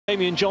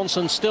Damian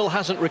Johnson still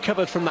hasn't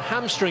recovered from the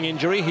hamstring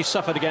injury he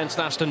suffered against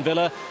Aston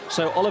Villa,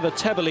 so Oliver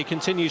Tebberley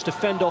continues to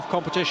fend off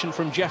competition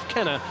from Jeff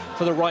Kenner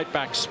for the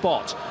right-back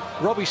spot.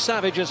 Robbie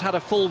Savage has had a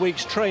full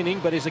week's training,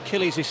 but his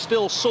Achilles is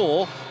still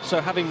sore,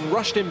 so having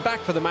rushed him back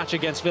for the match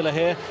against Villa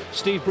here,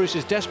 Steve Bruce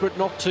is desperate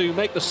not to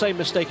make the same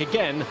mistake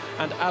again,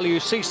 and Aliou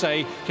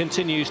Cisse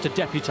continues to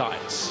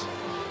deputise.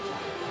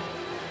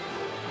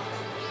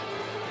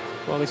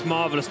 Well, this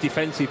marvellous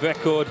defensive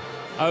record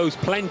owes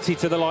plenty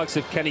to the likes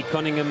of Kenny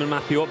Cunningham and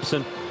Matthew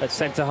Upson at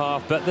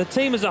centre-half, but the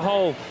team as a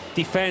whole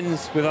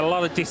defends with a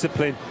lot of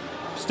discipline.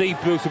 Steve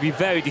Bruce will be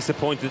very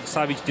disappointed that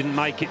Savage didn't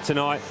make it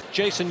tonight.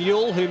 Jason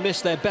Ewell, who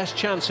missed their best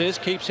chances,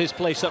 keeps his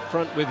place up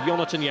front with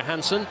Jonathan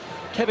Johansson.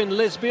 Kevin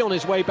Lisby, on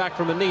his way back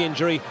from a knee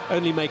injury,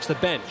 only makes the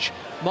bench.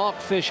 Mark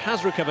Fish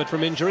has recovered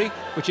from injury,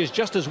 which is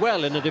just as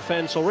well in a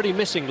defence already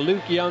missing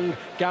Luke Young,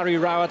 Gary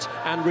Rowett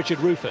and Richard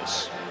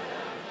Rufus.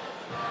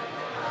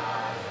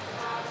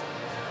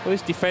 Well,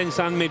 this defence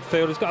and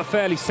midfield has got a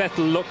fairly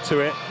settled look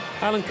to it.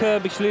 Alan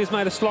Kirbishley has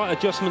made a slight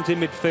adjustment in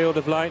midfield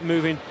of late,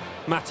 moving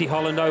Matty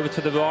Holland over to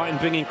the right and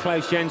bringing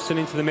Klaus Jensen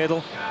into the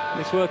middle. And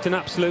it's worked an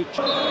absolute...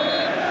 The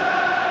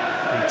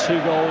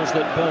 2 goals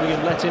that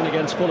Birmingham let in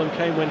against Fulham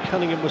came when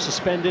Cunningham was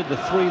suspended. The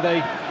 3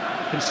 they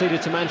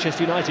conceded to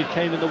Manchester United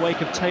came in the wake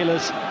of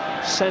Taylor's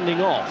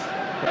sending off.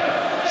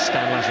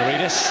 Stan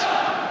Lazaridis.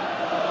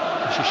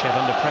 Shishev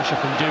under pressure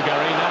from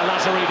Dugarry. Now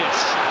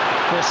Lazaridis.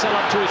 Forcell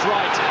up to his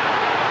right.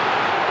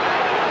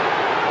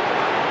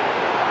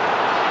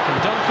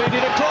 Dunphy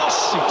did a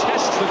cross. He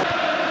tests the...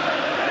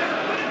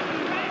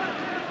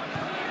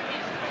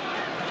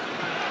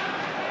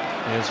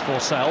 Here's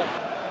Forcell.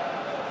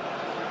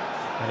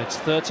 And it's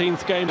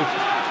 13th game of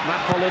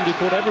Matt Holland, who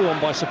caught everyone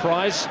by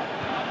surprise.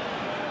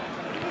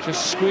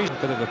 Just squeezed. A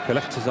bit of a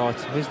collector's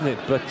item, isn't it?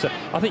 But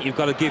I think you've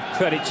got to give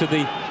credit to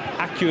the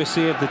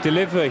accuracy of the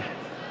delivery,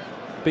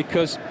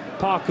 because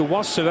Parker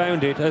was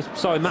surrounded,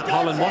 Matt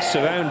Holland was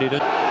surrounded. Oh,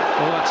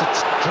 that's a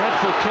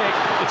dreadful kick.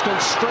 It's gone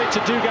straight to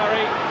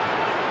Dugarry.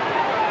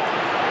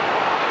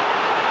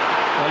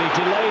 Well, he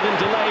delayed and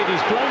delayed.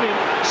 He's blaming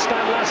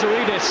Stan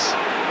Lazaridis.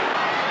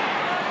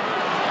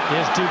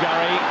 Here's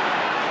Dugarry.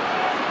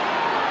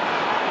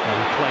 Well,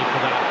 he played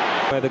for that.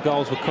 Where the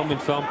goals were coming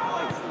from.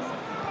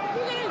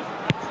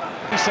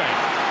 Safe.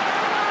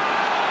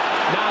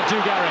 Now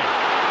Dugarry.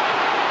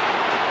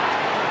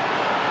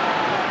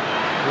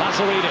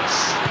 Lazaridis.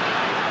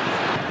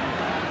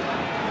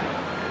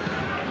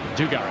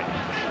 Dugarry.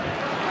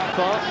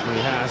 He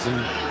has, and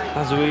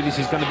Lazaridis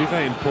is going to be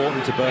very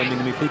important to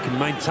Birmingham if he can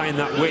maintain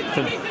that width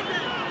and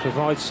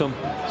provide some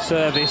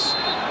service.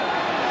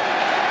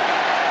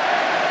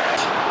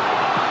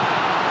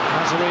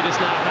 Lazaridis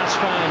now has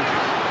found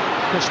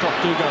Christophe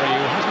Dugarry,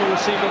 who hasn't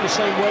received on the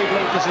same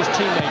wavelength as his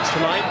teammates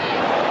tonight.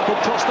 Good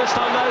cross this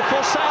time though,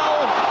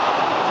 Forcell!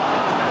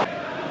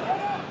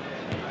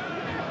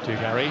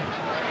 Dugarry.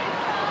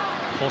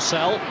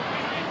 Forcell.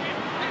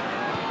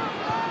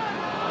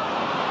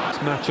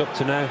 This match up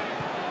to now,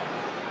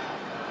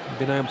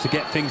 been able to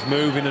get things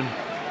moving and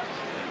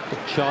put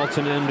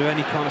Charlton under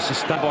any kind of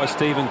sustain by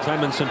Stephen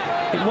Clemenson.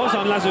 It was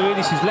on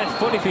Lazaridis' left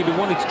foot if he'd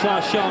wanted to try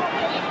a shot.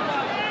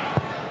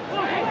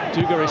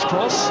 Dugarry's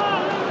cross.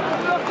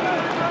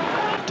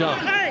 Done.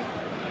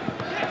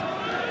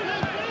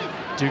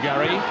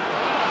 Dugarry.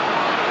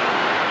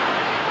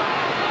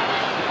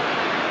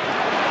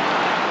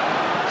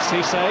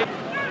 Cisse.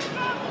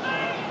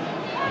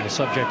 And the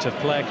subject of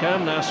player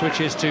cam now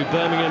switches to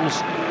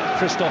Birmingham's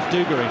Christophe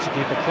Dugarry. To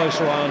keep a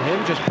closer eye on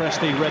him, just press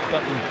the red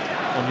button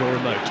on your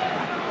remote.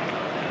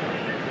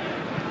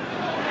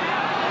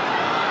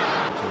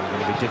 So it's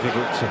going to be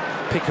difficult to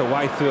pick a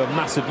way through a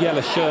massive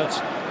yellow shirt.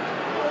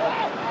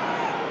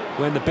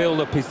 When the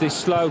build-up is this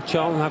slow,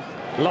 Charlton have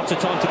lots of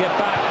time to get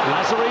back.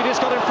 Lazaridis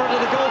got in front of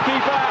the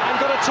goalkeeper and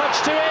got a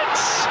touch to it.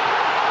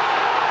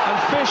 And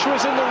Fish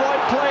was in the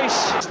right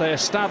place. They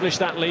established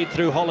that lead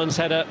through Holland's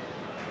header.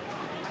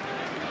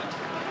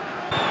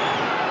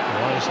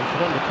 Ryerson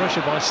put under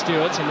pressure by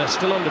Stewart, and they're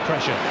still under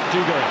pressure.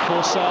 Dugarry,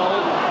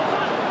 Forcell.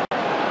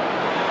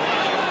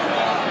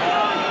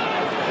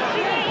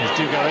 Here's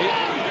Dugarry.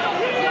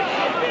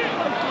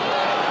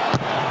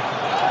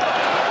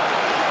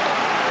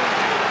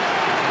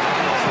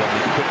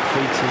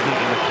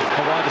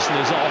 Ryerson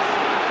is off,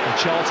 and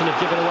Charlton have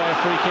given away a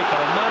free kick.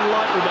 They're a man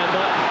light,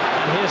 remember.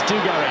 And here's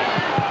Dugarry.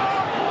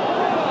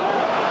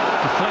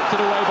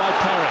 Deflected away by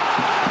Perry.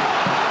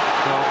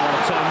 Well, what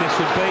a time this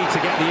would be to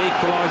get the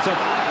equaliser.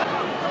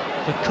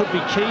 It could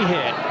be key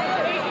here.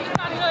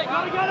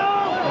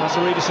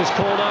 Lazaridis'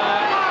 corner.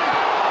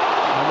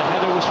 And the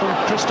header was from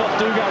Christophe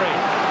Dugarry.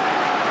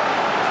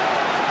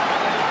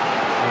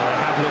 Well, they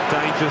have looked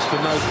dangerous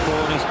from those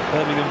corners.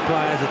 Birmingham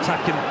players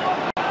attacking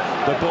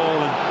the ball,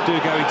 and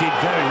Dugarry did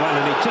very well,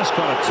 and it just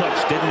got a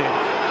touch, didn't it?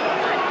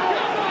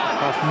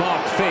 Off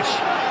Mark Fish.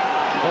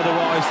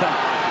 Otherwise, that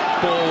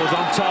ball was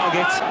on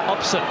target.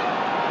 Upson.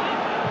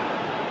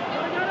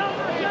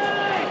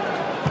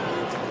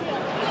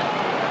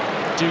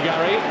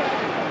 Dugarry.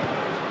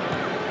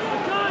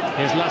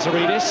 Here's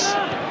Lazaridis.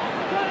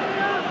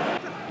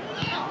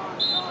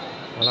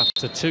 Well,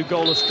 after 2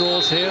 goalless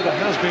draws here, there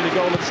has been a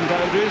goal at St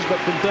Andrews, but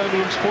from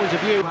Birmingham's point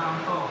of view,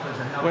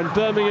 when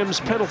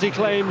Birmingham's penalty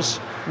claims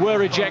were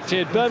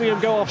rejected, Birmingham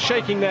go off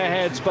shaking their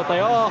heads, but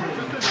they are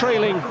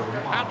trailing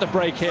at the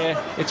break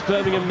here. It's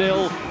Birmingham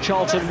 0,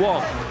 Charlton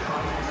 1.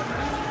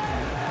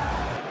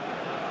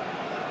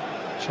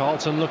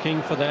 Charlton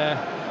looking for their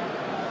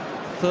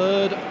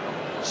 3rd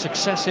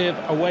successive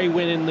away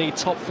win in the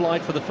top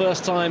flight for the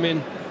first time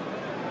in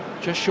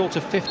just short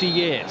of 50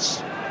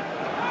 years.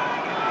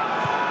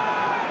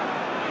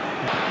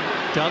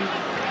 Done.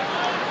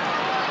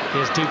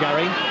 Here's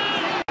Dugarry.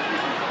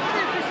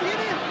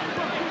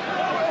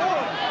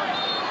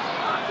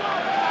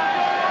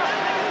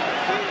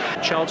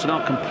 Charlton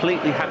aren't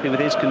completely happy with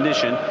his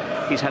condition.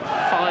 He's had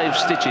 5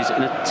 stitches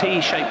in a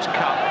T-shaped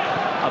cut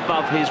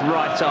above his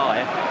right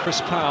eye. Chris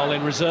Powell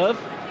in reserve.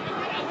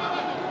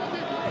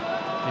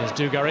 Here's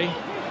Dugarry.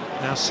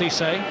 Now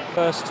Cisse.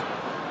 First.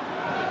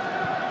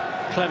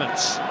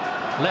 Clements.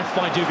 Left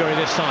by Dugarry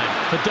this time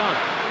for Dunn.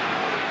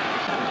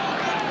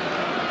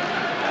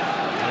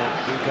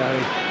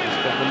 Dugarry has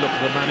got the look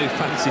of the man who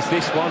fancies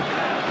this one.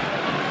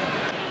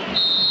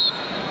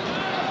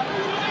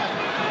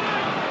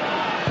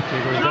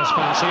 Dugarry does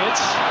fancy it.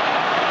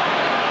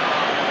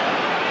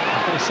 I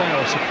was going to say I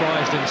was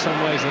surprised in some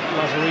ways that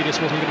Lazaridis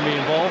wasn't going to be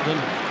involved, and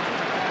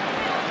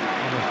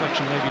on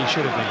reflection maybe he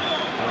should have been.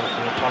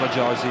 He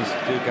apologises,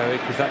 Dugarry,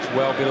 because that's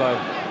well below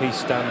his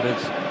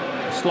standards.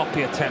 A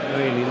sloppy attempt,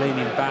 really,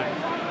 leaning back.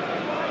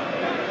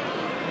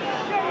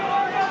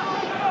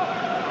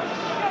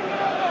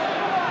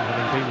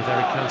 Been with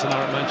Eric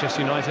Cantona at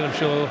Manchester United, I'm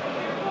sure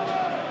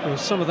there was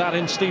some of that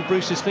in Steve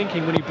Bruce's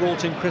thinking when he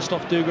brought in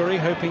Christophe Dugarry,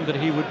 hoping that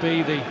he would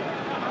be the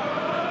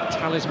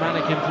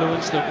talismanic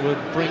influence that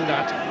would bring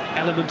that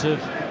element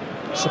of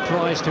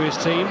surprise to his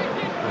team.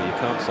 Well, you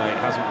can't say it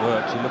hasn't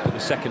worked. You look at the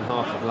second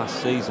half of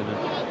last season and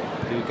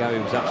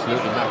Dugarry was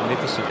absolutely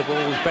magnificent. The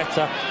ball was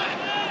better,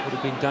 would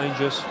have been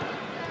dangerous.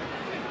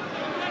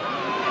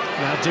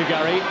 Now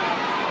Dugarry.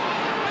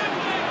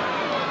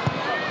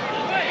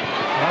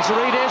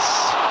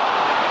 Lazaridis.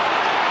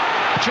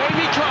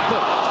 Jamie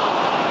Clapham,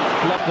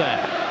 left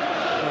there.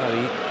 Well,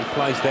 he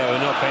plays there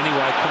enough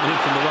anyway, coming in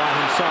from the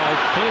right-hand side.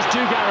 Here's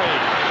Dugarry.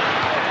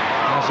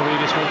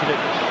 Lazaridis wanted it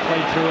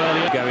played through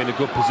earlier. Dugarry in a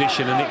good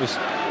position, and it was,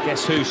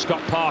 guess who,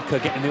 Scott Parker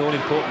getting the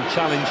all-important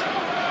challenge.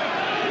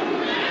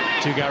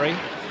 Dugarry.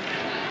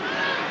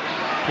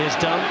 Here's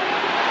Dunn.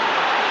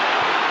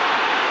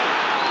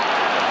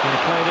 Going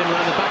to play it in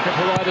around the back of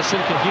Horiderson.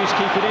 Can Hughes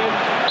keep it in?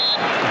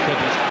 He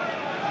couldn't.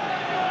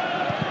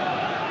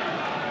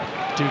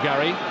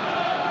 Dugarry.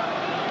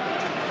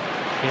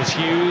 Here's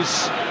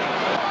Hughes.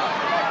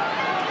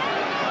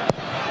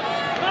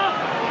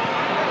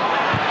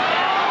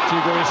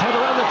 Dugarry's head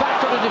around the back,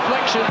 got a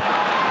deflection.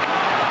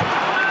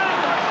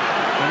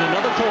 And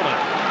another corner.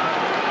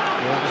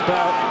 Yeah, it was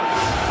about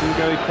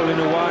Dugarry pulling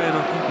away, and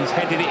I think he's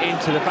headed it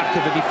into the back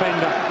of the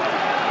defender.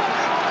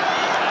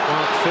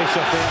 Mark Fish,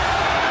 I think,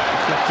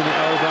 deflecting it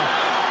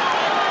over.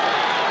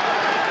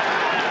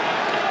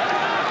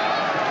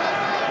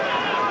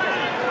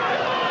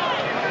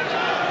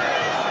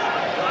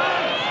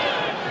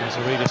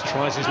 Lazaridis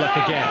tries his luck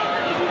again.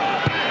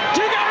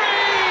 Dugarry!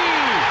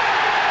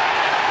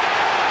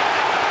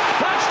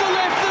 That's the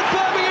lift that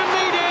Birmingham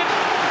needed.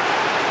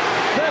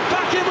 They're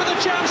back in with a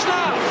chance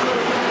now.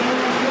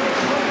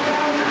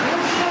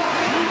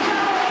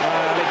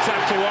 Well,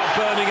 exactly what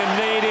Birmingham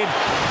needed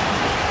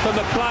from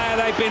the player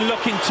they've been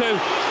looking to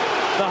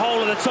the whole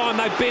of the time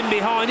they've been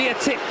behind. He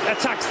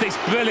attacks this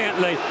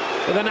brilliantly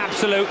with an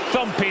absolute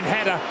thumping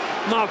header.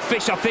 Mark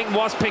Fish, I think,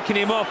 was picking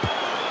him up.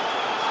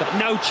 But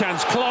no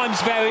chance,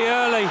 climbs very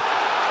early.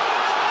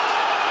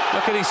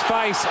 Look at his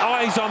face,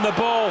 eyes on the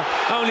ball,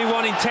 only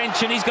one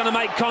intention, he's going to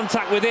make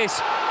contact with this.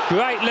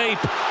 Great leap,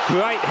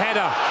 great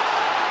header.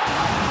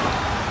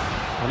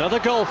 Another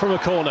goal from a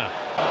corner.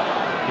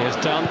 Here's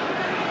Dunn.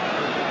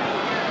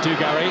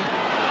 Dugarry.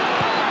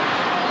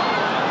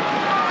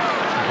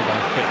 Tackled by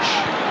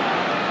Fish.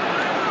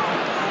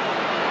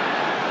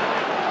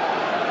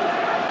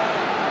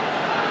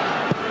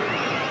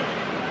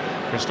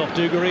 Christophe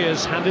Dugarry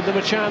has handed them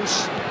a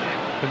chance.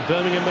 Can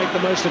Birmingham make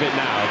the most of it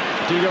now?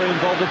 Dugarry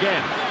involved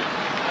again.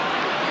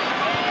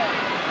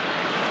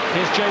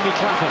 Here's Jamie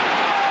Clapham.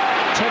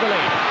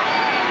 Tebele.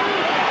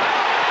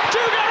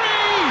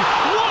 Dugarry!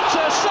 What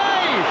a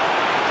save!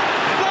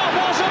 That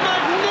was a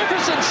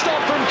magnificent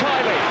stop from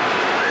Kylie.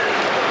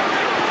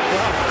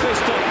 Well,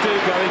 Christophe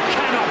Dugarry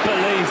cannot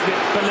believe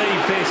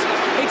this.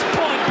 It's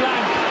point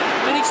blank,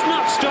 and it's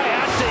not straight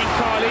at Dean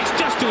Kylie, it's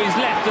just to his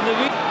left, and the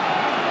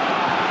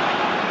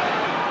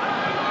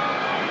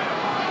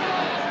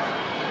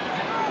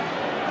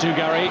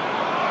Dugarry.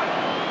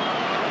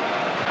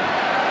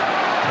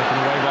 Taken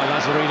away by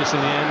Lazaridis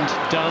in the end.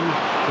 Dunn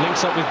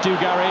links up with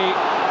Dugarry.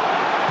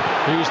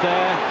 Who's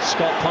there?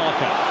 Scott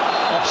Parker.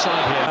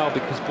 Offside here.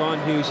 because Brian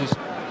Hughes has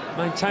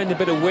maintained a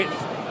bit of width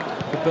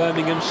for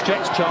Birmingham,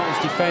 stretched Charlton's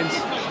defence.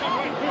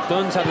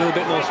 Dunn's had a little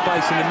bit more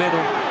space in the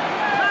middle.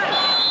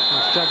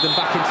 It's dragged them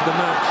back into the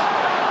match.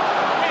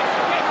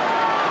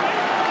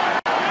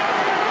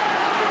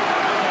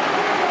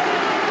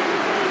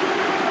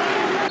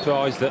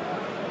 Tries that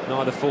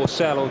neither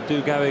Forsell or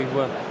Dugarry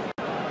were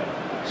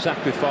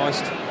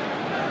sacrificed.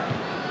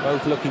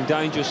 Both looking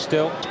dangerous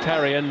still.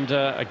 Perry, and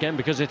again,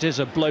 because it is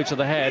a blow to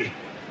the head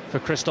for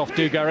Christophe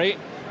Dugarry,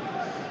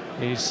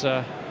 he's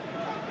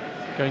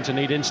going to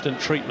need instant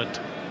treatment.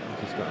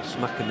 He's got a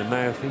smack in the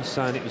mouth. He's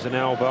saying it was an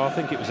elbow. I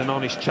think it was an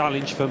honest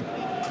challenge from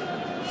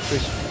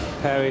Chris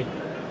Perry.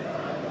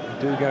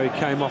 Dugarry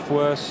came off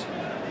worse.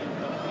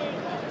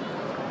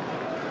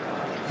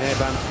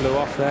 Hairband flew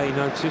off there, you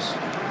notice.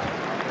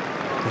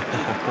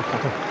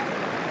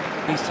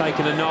 He's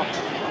taken a knock.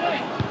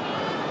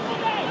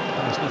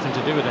 There's nothing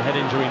to do with a head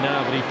injury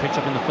now, but he picked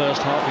up in the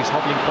first half. He's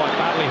hobbling quite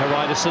badly,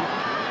 Haridason.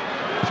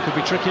 It could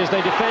be tricky as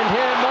they defend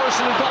here.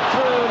 Morrison had got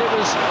through, and it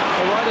was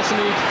Haridason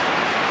who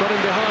got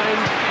him behind.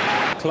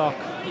 Clock.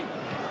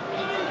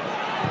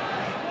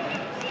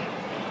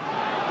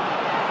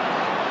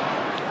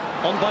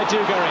 On by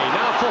Dugarry,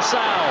 now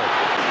Forsell.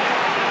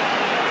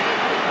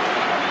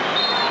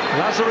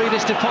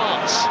 Lazaridis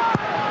departs.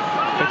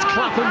 It's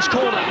Clapham's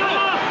corner.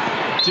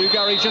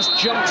 Dugarry just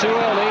jumped too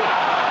early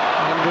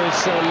and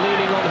was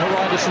leaning on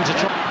Haridason to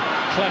try.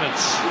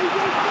 Clements.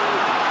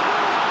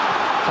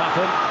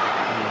 Clapham.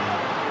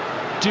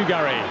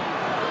 Dugarry.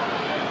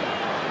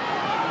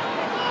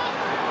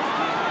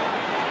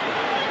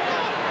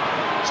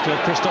 Still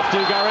Christophe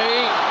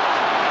Dugarry.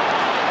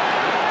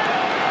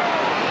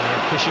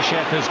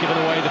 Kishishev has given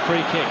away the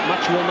free kick.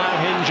 Much will now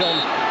hinge on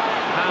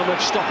how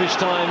much stoppage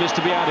time is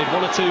to be added.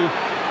 One or two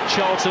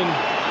Charlton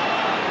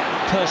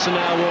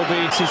personnel will be...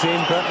 This is in,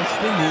 but it's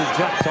been the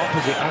exact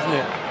opposite, hasn't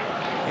it?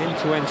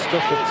 End-to-end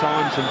stuff at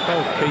times, and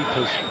both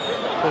keepers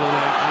pulling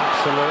out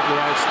absolutely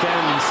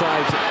outstanding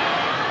saves.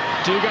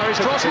 Dugarry's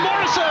cross,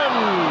 Morrison!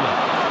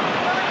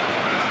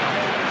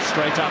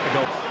 Straight out the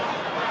goal.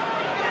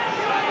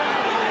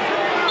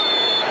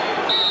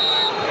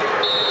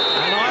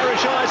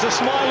 Eyes are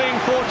smiling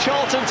for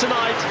Charlton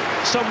tonight.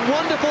 Some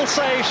wonderful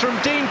saves from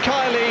Dean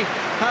Kiley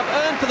have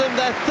earned for them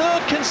their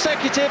third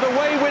consecutive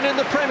away win in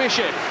the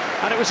Premiership,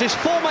 and it was his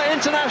former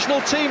international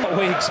team. What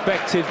we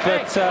expected,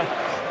 but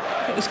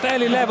it was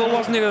fairly level,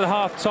 wasn't it, at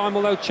half-time,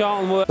 although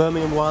Charlton were...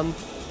 Birmingham 1,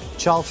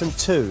 Charlton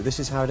 2. This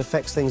is how it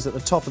affects things at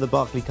the top of the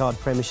Barclaycard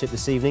Premiership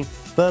this evening.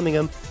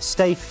 Birmingham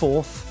stay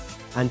 4th,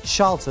 and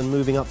Charlton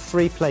moving up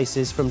 3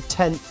 places from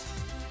 10th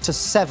to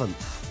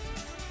 7th.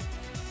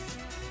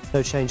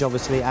 No change,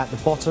 obviously, at the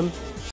bottom.